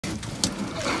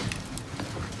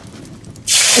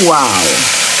Wow.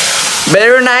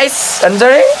 Very nice.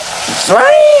 Sorry.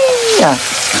 Yeah.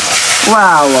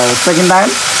 Wow. Second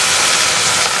time.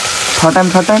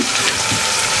 Third time.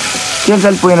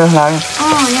 तेल पुगेन लाग्यो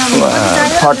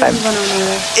third time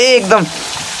एकदम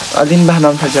दिन बाद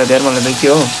नाम थाहा धेरै मलाई त के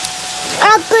हो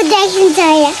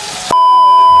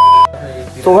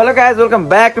so hello guys welcome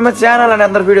back to my channel अनि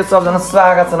अन्डर भिडियो सबजना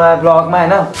स्वागत छ नयाँ ब्लगमा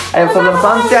हैन अहिले सबजना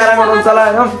सन्चै आराममा हुनुहुन्छ होला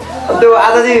हैन त्यो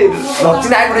आज चाहिँ भ्लग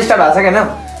चाहिँ आइपुग्न स्टार्ट भएको छ हैन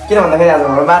किन भन्दाखेरि आज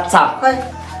हाम्रो माछा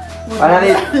अनि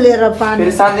लिएर पानी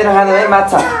फेरि सान्दिन खाने है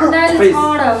माछा प्लिज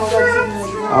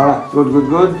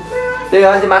गुड त्यही हो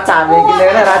माछा हामीले किन्दै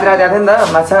होइन राति आएको थियो नि त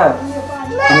माछा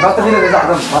अनि कस्तो किलो रहेछ आज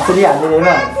मछली हाल्ने होइन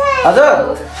हजुर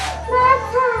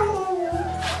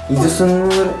हिजो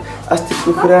सुँगुर अस्ति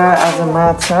कुखुरा आज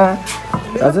माछा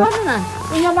हजुर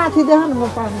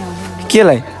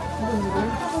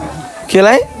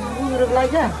केलाई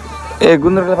ए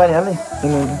गुन्द्रुकलाई पानी हाल्ने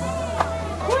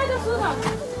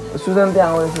सुजन त्यहाँ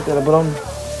आउँदैछ त्यसलाई बोलाउनु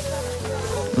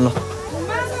ल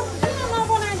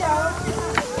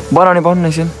बनाउने पाउनु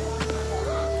नै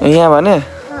यहाँ भने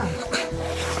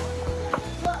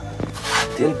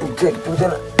तेल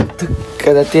पुग्दैन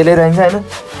ठिक्कै त तेलै रहन्छ होइन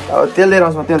अब तेल लिएर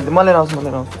आउँछु तेल म लिएर आउँछु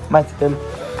माथि तेल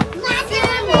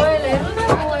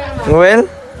मोबाइल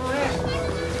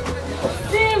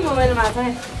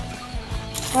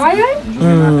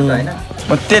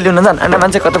म तेल लिनु जान अन्डा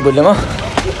मान्छे कता भुल्यो म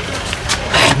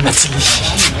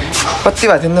कति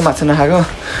भएको थियो नि त माछा नखाएको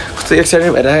कस्तो एक्साइटेड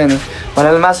भइरहेको होइन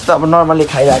भनेर मासु त अब नर्मली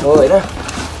खाइरहेको हो होइन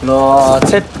ल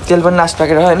चाहिँ तेल पनि लास्ट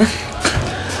पाकेर होइन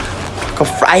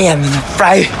फ्राई हामीले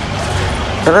फ्राई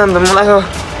होइन अन्त मलाई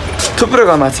थुप्रो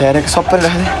घर माछा हेरेको सबै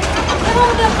राख्दै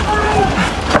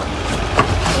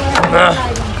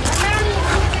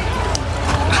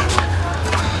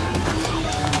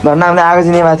भन्न हामीले आगो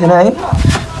चिने भएको थिएन है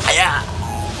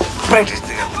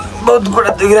बहुत कुरा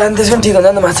दुखिरहेको नि त्यसमा ठिक हुन्छ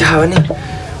नि त माछा खायो भने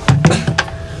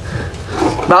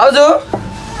भाउजू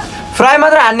फ्राई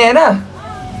मात्र हान्ने होइन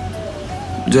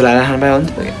झोल हालेर खानु पायो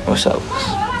भने होस्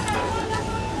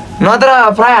नत्र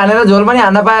फ्राई हालेर झोल पनि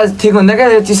हान्न पाए ठिक हुन्थ्यो क्या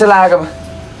यो चिसो लागेकोमा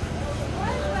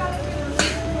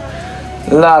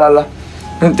ल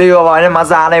त्यही हो अब होइन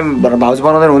माछा हाले भाउजू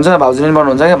बनाउँदैन हुन्छ भाउजूले पनि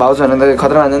बनाउनुहुन्छ क्या भाउजू भने त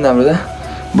खतरा हान्छ नि त हाम्रो त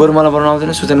बरु मलाई बनाउनु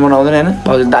आउँदैन सुजन बनाउँदैन होइन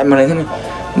भाउजू दामी बनाइदियो नि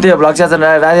त्यही हो भ्लग चाहिँ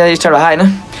आज राति स्टार्ट भयो होइन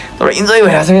तर इन्जोय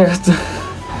भइरहेको छ क्या कस्तो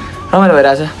रमाइलो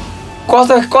भइरहेको छ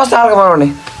कस्तो खालको बनाउने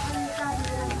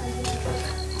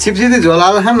चिप्सी झोल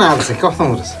हालेर खान आएको छ कस्तो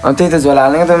हुँदो रहेछ त्यही त झोल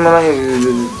हाल्ने त मलाई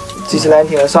चिसो लाग्यो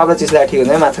ठिक सबलाई चिसो लाग्यो ठिक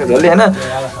हुँदैन माछाको झोलले होइन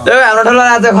त्यो हाम्रो ठुलो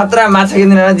आज खतरा माछा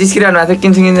किनिदिनु जिस्किरहनु भएको थियो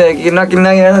किन्छु नकिन्न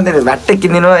त्यही भाट्टै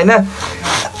किनिदिनु होइन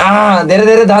धेरै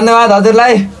धेरै धन्यवाद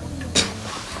हजुरलाई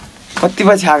कति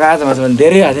पछि खाएको आज माछा भने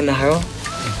धेरै भएको थियो नखाएको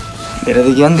धेरै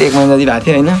देखियो नि त 1 महिना जति भएको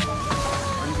थियो होइन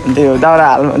त्यही हो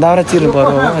दाउरा चिर्नु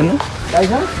पर्यो होइन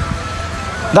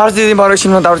दाउरा चिर्नु पर्यो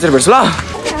एकछिनमा दाउरा चिर भेट्छु ल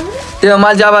त्यो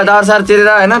मैले चाहिँ अब दाउरा सार चिरेर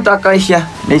होइन टक्क खिया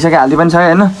ल्याइसक्यो हाल्दै पनि छ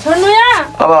होइन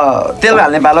अब तेल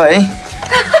हाल्ने पालो है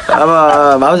अब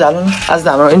भाउजू हाल्नु आज त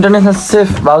हाम्रो इन्टरनेसनल सेफ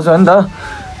भाउजू हो नि त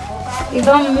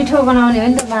एकदम मिठो बनाउने हो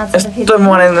नि त माछा यस्तो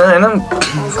बनाइदिनु होइन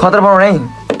खतरा बनाउने है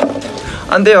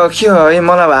अनि त्यही हो के हो है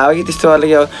मलाई भयो कि त्यस्तो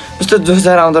अलिक अब यस्तो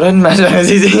जोसजार आउँदो रहेछ नि मासु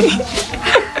भनेपछि चाहिँ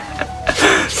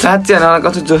साँच्चै होइन मलाई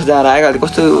कस्तो जोसजार आएको अहिले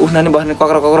कस्तो उठ्न नि बस्ने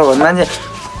कक्रो भन्ने मान्छे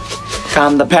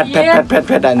काम त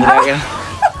फ्याट हानिरहेको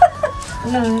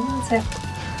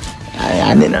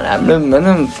हान्दैन राम्रो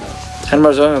भनौँ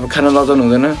खानुपर्छ अब खाना लजाउनु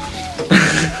हुँदैन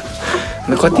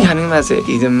कति खाने माछा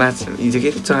हिजो के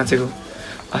अरे चाँचेको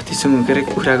अस्ति सुँगुर के अरे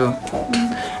कुखुराको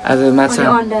आज माछा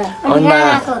अन्डा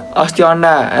अस्ति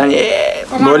अन्डा अनि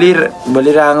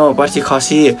भोलि राँगो पर्सि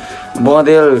खसी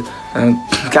बँदेल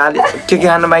काले के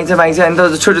खानु पाइन्छ अनि त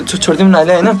छोडिदिउँ न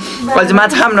अहिले होइन अहिले चाहिँ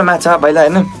माछा खाऊँ न माछा पहिला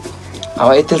होइन अब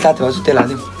तेल तातो भएछु तेल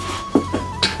हाल्थ्यौँ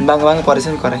बाङ्गो परेछ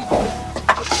नि कराई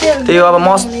त्यही हो अब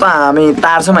मस्त हामी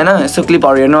तार्छौँ होइन यस्तो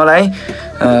क्लिपहरू हेर्नु होला है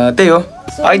त्यही हो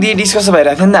अहिले डिस्कस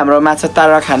भइरहेको थियो नि त हाम्रो माछा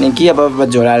तारेर खाने कि अब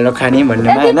झोल हालेर खाने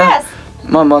भन्नेमा होइन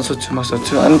म सोध्छु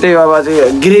अनि त्यही हो अब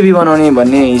चाहिँ ग्रेभी बनाउने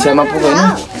भन्ने हिसाबमा पुग्यो होइन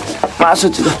म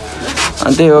सोध्छु त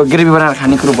अनि त्यही हो ग्रेभी बनाएर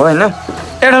खाने कुरो भयो होइन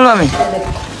ए ठुलो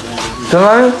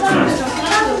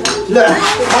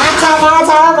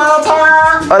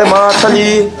अरे मछली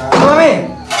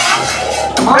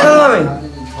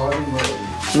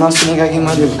नसुनेका कि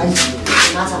मैले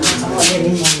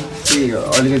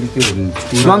अलिकति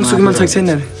त्यो माngsुकीमा छ छैन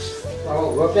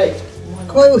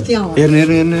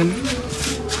हेर्नु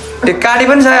त्यो काटी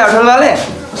पनि छ ठुलोले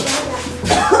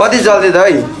कति जल्दी त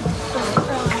है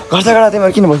गर्छ गाडा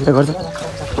तिमीहरू किन बसेर गर्छ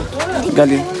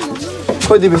गाडी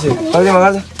खोइ दिएपछि गर्दैमा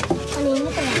गर्छ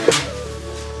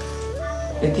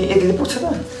यति पुग्छ त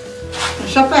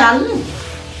सबै हाल्नु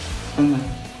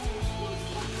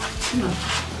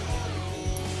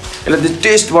यसले त्यो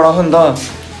टेस्ट बढाउँछ नि त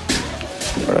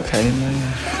एउटा खाइदिनु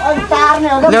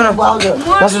ल्याउन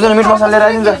नसुझाउनु मिट मसला लिएर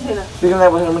आइदिन्छ बिग्रिँदा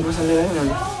बसेर मिट मसला लिएर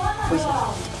आइदिनु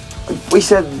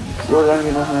पैसा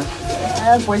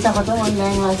पैसा खर्च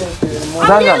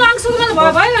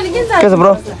के छ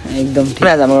ब्रो एकदम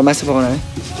आज हाम्रो माछा पकाउनु है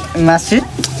मासु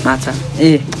माछा ए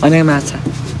अनेक माछा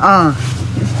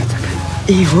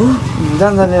ए हो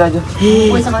जान लिएर आइज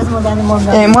पैसा खर्च म जानु मन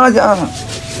ए मलाई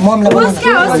मम्मीलाई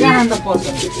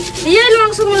यही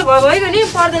लङसुङमा भयो नि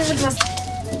पर्दैन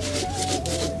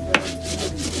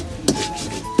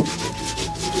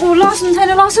ओ लसुन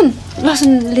छैन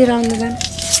लसुन लिएर आउनु जान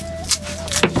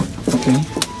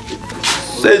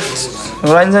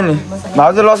रहन्छ नि भाउ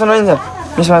चाहिँ लसुन रहन्छ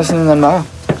मिसमा सिन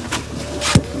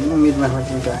जानुभयो मिटमा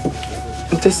खान्छ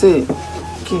त्यस्तै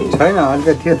के छैन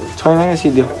अलिकति थियो छैन क्या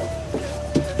सिधो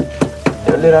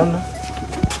लिएर आउनु न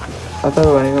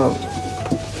तपाईँको भनेको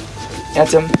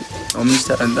याचम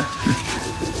होमस्टर अन्त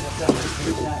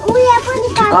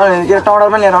के टमाटर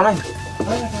पनि लिएर आउनु है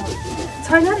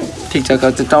छैन रे ठिक छ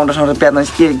त्यो टमाटर प्याजमा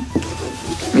के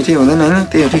मिठै हुँदैन होइन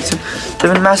त्यही हो ठिक छ त्यो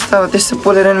पनि मासु त अब त्यस्तो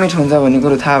पोलेर नि मिठो हुन्छ भन्ने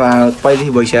कुरो थाहा भयो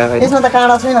पहिलेदेखि भइसक्यो त्यसमा त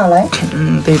काँडा छैन होला है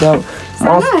त्यही त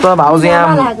मस्त भाउजू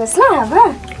यहाँ लागोस् ल अब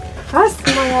हस्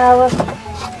म अब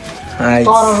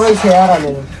तर रहेछ यार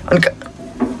अहिले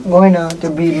गएन त्यो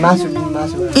मासु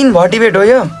इन्भर्टिभेट हो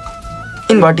यो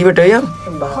इन्भर्टिभेट हो यो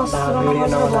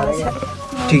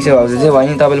ठिक छ भाउजू जे भयो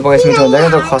नि तपाईँले पकाएपछि मिठो हुन्छ क्या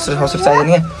त्यो खस्रो चाहिँदैन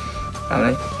क्या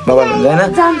हामीलाई बबाल हुन्छ होइन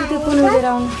जान्छ त्यो कुन लिएर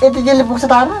आउनु यति केले पुग्छ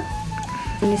तारमा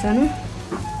निसानु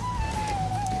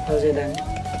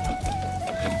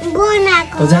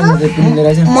जान्छ त्यो पिन लिएर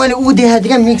आइज मैले ऊ देखाएको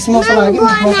थिएँ क्या मिक्स मसला कि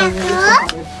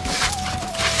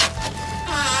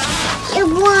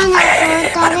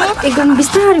एकदम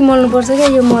बिस्तारै मोल्नुपर्छ क्या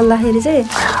यो मोल्दाखेरि चाहिँ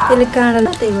त्यसले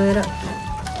काँडा त्यही भएर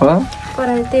हो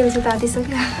कराई तेल चाहिँ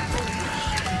तातिसक्यो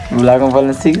भुलाको बोल्न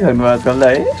सिकिसक्नु भएको आजकल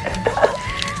है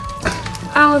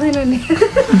आउँदैन नि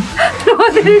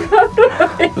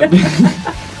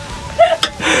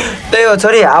त्यही हो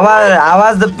छोरी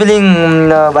आवाज द फिलिङ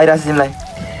भइरहेको छ तिमीलाई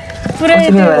पुरै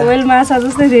होल माछा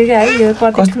जस्तै थियो क्या है यो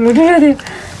कति ठुलो ठुलो थियो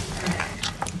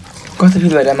कस्तो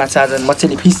फिल भइरहेको माछा आज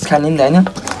मछली फिस खाने नि त होइन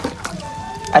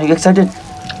आर यु एक्साइटेड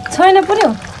छैन पुऱ्यो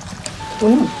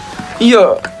यो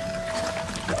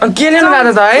के लिनु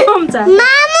गएको त है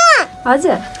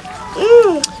हजुर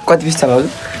कति पिस छ भाउजू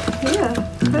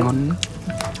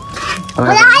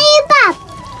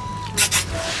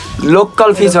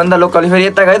लोकल फिस भन्दा लोकल फेरि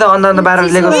यता गयो त अन्त बाहिर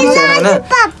ल्याएको फिस होइन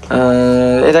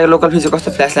यताको लोकल फिस कस्तो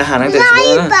फ्ल्यासलाई खाना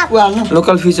होइन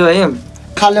लोकल फिस हो है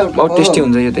बहुत टेस्टी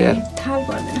हुन्छ यो त यार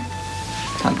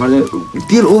थाल पर्दैन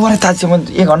तेल ओभर तात्छ म 1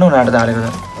 घन्टा हुन आँट्दा हालेको त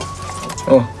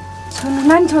हो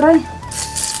नानी छोड है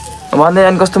भन्दै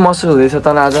अनि कस्तो महसुस हुँदैछ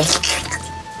तल आज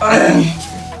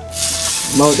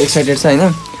बहुत एक्साइटेड छ होइन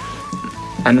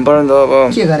हान्नु पर्यो नि त अब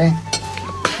के गरे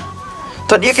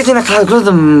तर एकैछिन खाएको त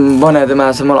बनायो त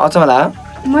मासु मलाई अचम्म लाग्यो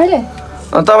मैले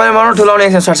तपाईँले मलाई ठुलाउने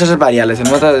एकछिन सट पारिहालेछ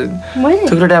म त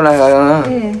थुप्रो टाइम लाग्यो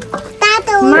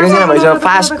एकैछिन भइसक्यो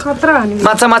फास्ट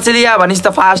माछा मछलिया भनेपछि त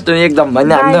फास्ट हो एकदम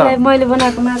भन्ने हामी त मैले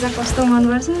बनाएको माछा कस्तो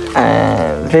मनपर्छ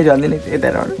फेरि भन्दिनँ यता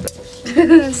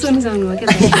सुनिसक्नु भयो के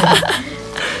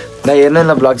दाइ हेर्नु न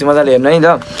भ्लग चाहिँ मजाले हेर्नु है त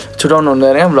छुटाउनु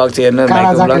हुँदैन क्या भ्लग चाहिँ हेर्नु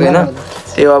भाइको भ्लग होइन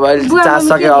त्यो अब अहिले चार्ज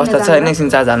सकेको अवस्था छ होइन एकछिन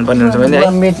चार्ज हाल्नुपर्ने हुन्छ मैले है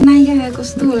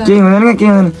कस्तो केही हुँदैन क्या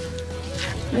केही हुँदैन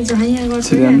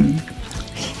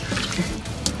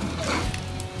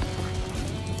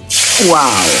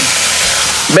wow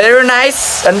very nice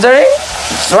अन्जरी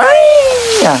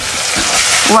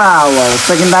wow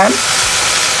second time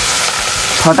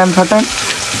third time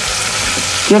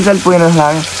के चाहिँ पुगेन जस्तो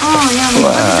लाग्यो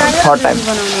थर्ड टाइम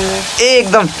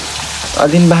एकदम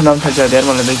दिन बाह्र आउनु थाल्छ धेरै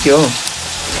मलाई त के हो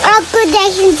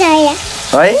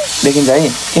है देखिन्छ है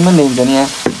तिम्रो पनि देखिन्छ नि यहाँ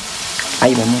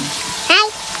हाई भन्नु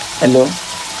हेलो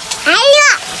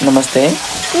नमस्ते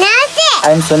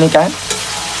आई एम सोनिका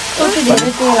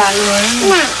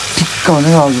ठिक्क हुन्छ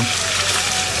क्या हजुर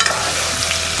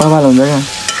बबाल हुन्छ क्या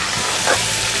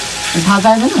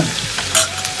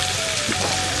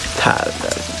थाहा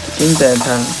किन चाहियो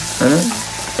थाहा होइन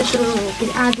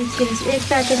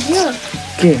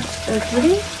के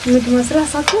मिट मसला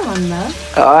सक्यो भन्दा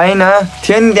होइन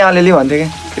थियो नि त्यहाँ अलिअलि भन्थ्यो क्या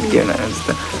के हुन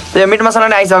जस्तो त्यो मिट मसला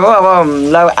नि आइसक्यो अब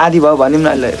ल आधी भयो भनिदिउँ न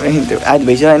अहिले त्यो आधी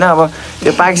भइसक्यो होइन अब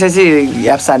त्यो पाकिसकेपछि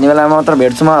ह्याप्स हान्ने बेलामा मात्र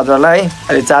भेट्छु म हजुरलाई है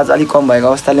अहिले चार्ज अलिक कम भएको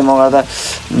अवस्थाले म गर्दा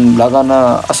भ्लग गर्न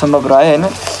असम्भव रह्यो होइन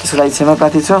त्यसको लागि क्षमा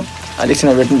प्रार्थी छु अलिक एकछिन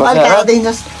भेट्नुपर्छ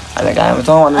अहिले कहाँ छ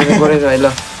भनेर गएर ल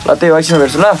ल त्यही एकछिन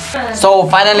भेट्छु ल सो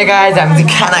फाइनली गाइज हामी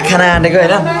चाहिँ खाना आँटेको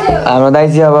होइन हाम्रो दाइ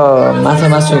चाहिँ अब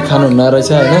मासु खानुहुन्न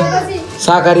रहेछ होइन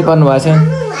शाकाहारी पर्नु भएको छ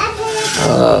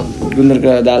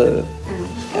गुन्द्रुकको दाल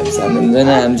हुँदैन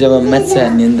हामी चाहिँ अब माछा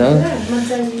हान्ने नि त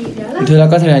हो ठुलो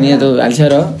कसरी खाने त हाल्छ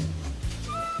र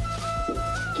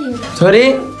छोरी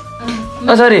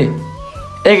छोरी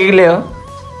एकले हो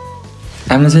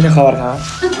हाम्रो छैन खबर खा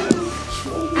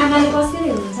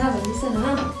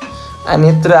अनि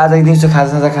यत्रो आज दिउँसो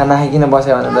खाजा खाना खाइकन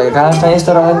बस्यो भने त खासमा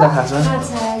यस्तो रह्यो नि त खासमा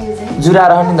जुरा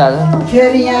रह्यो नि त आज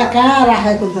फेरि यहाँ कहाँ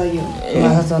राखेको त यो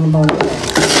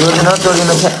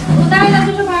चोर्दिनु छ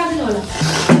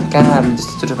कहाँ हामी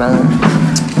त्यस्तो चुटो पाल्नु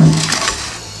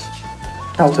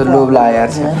त्यो लोभ लाग्यो यार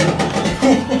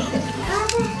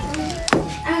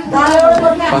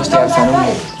फर्स्ट यार सानो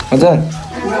हजुर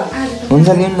हुन्छ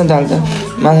लिनु न दाल त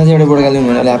माछा चाहिँ एउटा बोडका लिउँ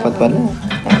भने ल्यापत पर्ने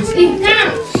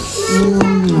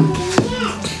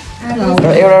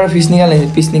एउटा पिस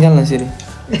निकाल्न यसरी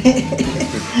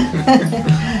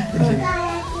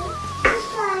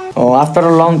आफ्टर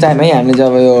अ लङ टाइम है हामीले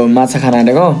जब यो माछा खाना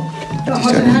आँटेको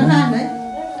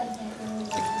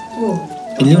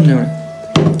लिउँ न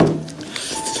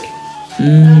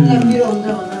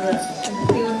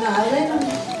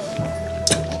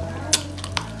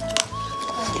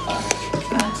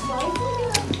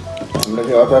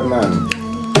एउटा अचारमा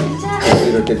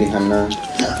पिरो त्यति खान्न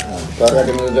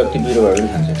तरकारीमा जति पिरो भयो पनि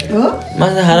खान्छ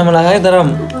माछा खान मन लाग्यो तर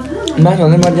मासु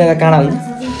भन्दा बढी ज्यादा काँडा हुन्छ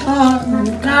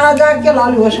काँडा जाग के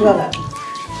लालु होस् गरा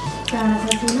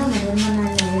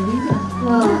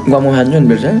गमो खान्छु नि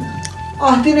भेट्छ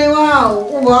अस्ति नै उहाँ उ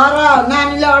भएर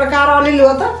नानीले अड्काएर अलिअलि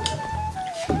हो त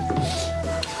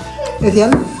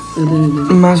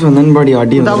मासु भन्दा पनि बढी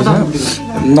हड्डी हुन्छ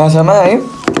माछामा है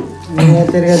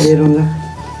तेरिका धेर हुन्छ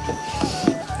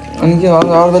अनि के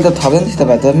अर्को त थप्दैन त्यस्तो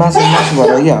भए त मासु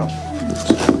भएर क्या हो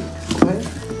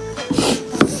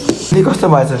कस्तो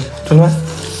भएछ ठुलो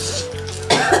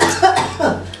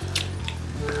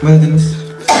दिनुहोस्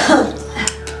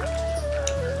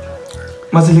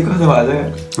मछली कस्तो भएछ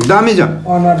दामी छ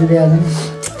अनुहार दिइहाल्छ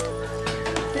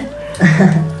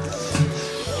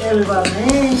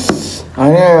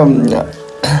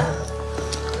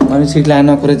अनि सिट लाएर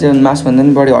नकुरो चाहिँ मासु भन्दा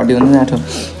पनि बढी हड्डी हुँदैन आँटो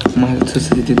मासु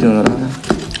छुसुरी त्यति हुँदैन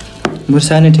बरु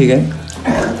सानै ठिक है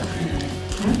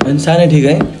अनि सानै ठिक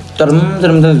है तर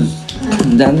त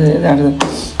जान्छ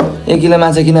 1 किलो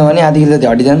माछा किन्यो भने आधी किलो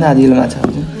हड्डी जान्छ आधी किलो माछा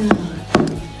हुन्छ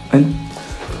होइन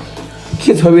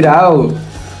के छोबिरा हौ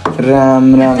राम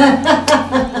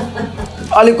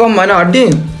अलिक कम भएन हड्डी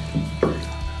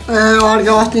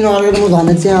अर्को अस्ति नअर्केर म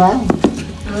धने चिया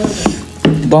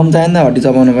दम चाहियो नि त हड्डी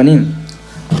चपाउनु पनि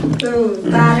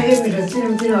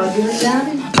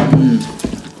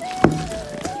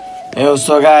ए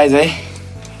सो गाइज है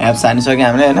एप्स हानिसक्यो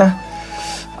हामीले होइन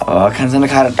अब खानसाना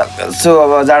खाएर टक्सो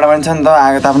अब जाडो पनि छ नि त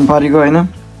आगो ताप्नु परेको होइन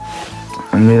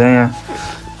हामी त यहाँ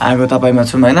आगो तपाईँमा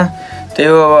छौँ होइन त्यही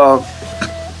हो अब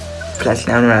फ्ल्यास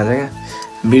ल्याउनु भएको छ क्या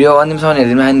भिडियो अन्तिमसम्म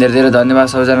हेरिदिनु भयो धेरै धेरै धन्यवाद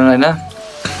सबैजनालाई होइन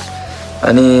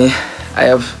अनि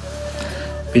अब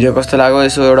भिडियो कस्तो लाग्यो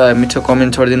यसो एउटा मिठो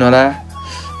कमेन्ट छोडिदिनु होला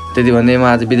त्यति भन्दै म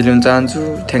आज बिदा लिन चाहन्छु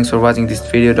thanks for watching this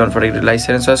video don't forget to like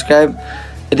share and subscribe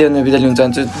यति भन्दै बिदा लिन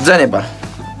चाहन्छु जय नेपाल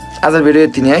आज भिडियो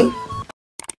यति नै है